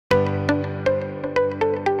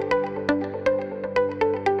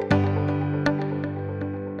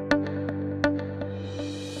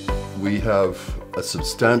have a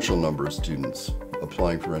substantial number of students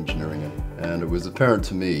applying for engineering, and it was apparent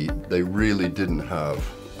to me they really didn't have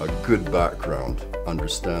a good background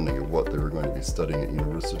understanding of what they were going to be studying at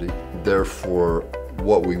university. Therefore,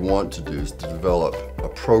 what we want to do is to develop a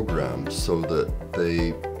program so that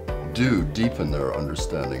they do deepen their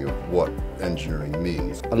understanding of what engineering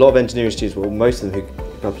means. A lot of engineering students, well, most of them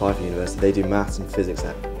who apply for university, they do maths and physics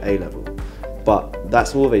at A level, but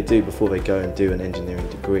that's all they do before they go and do an engineering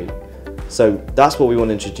degree. So that's what we want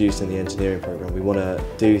to introduce in the engineering program. We want to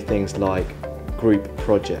do things like group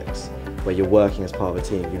projects, where you're working as part of a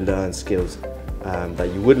team. You learn skills that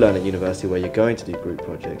you would learn at university, where you're going to do group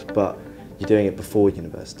projects, but you're doing it before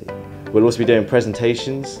university. We'll also be doing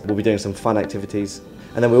presentations, we'll be doing some fun activities,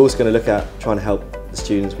 and then we're also going to look at trying to help the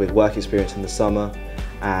students with work experience in the summer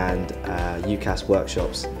and UCAS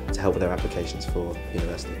workshops to help with their applications for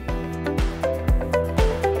university.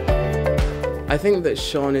 I think that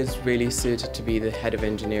Sean is really suited to be the head of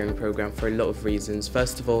engineering program for a lot of reasons.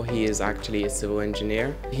 First of all, he is actually a civil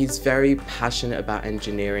engineer. He's very passionate about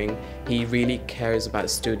engineering. He really cares about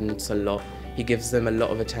students a lot. He gives them a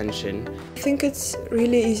lot of attention. I think it's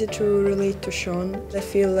really easy to relate to Sean. I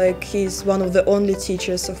feel like he's one of the only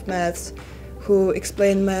teachers of maths who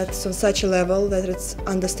explain maths on such a level that it's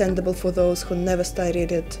understandable for those who never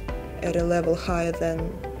studied it at a level higher than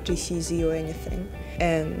GCSE or anything.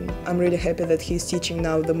 And I'm really happy that he's teaching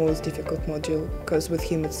now the most difficult module, because with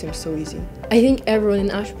him it seems so easy. I think everyone in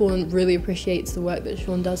Ashbourne really appreciates the work that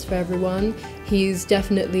Sean does for everyone. He's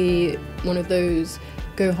definitely one of those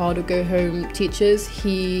go hard or go home teachers.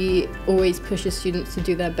 He always pushes students to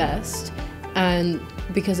do their best, and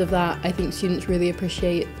because of that I think students really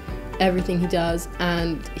appreciate everything he does,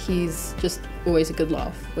 and he's just always a good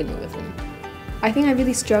laugh when you're with him. I think I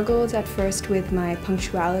really struggled at first with my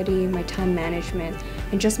punctuality, my time management,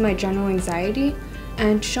 and just my general anxiety.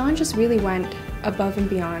 And Sean just really went above and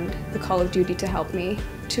beyond the call of duty to help me,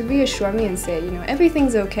 to reassure me and say, you know,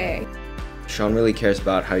 everything's okay. Sean really cares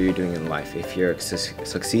about how you're doing in life. If you're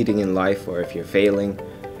succeeding in life or if you're failing,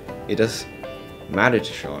 it does matter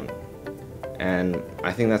to Sean. And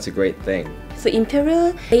I think that's a great thing. For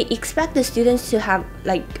Imperial, they expect the students to have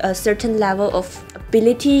like a certain level of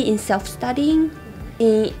ability in self-studying.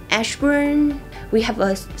 In Ashbourne, we have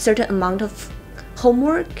a certain amount of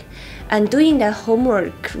homework, and doing that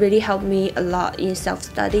homework really helped me a lot in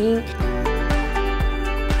self-studying.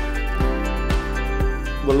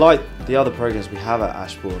 Well, like the other programs we have at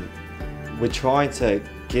Ashbourne, we're trying to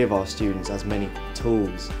give our students as many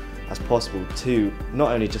tools as possible to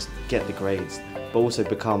not only just get the grades, but also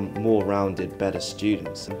become more rounded, better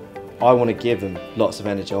students. I want to give them lots of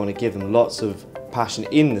energy, I want to give them lots of passion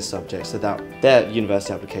in the subject so that their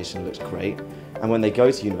university application looks great, and when they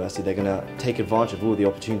go to university they're going to take advantage of all the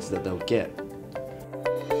opportunities that they'll get.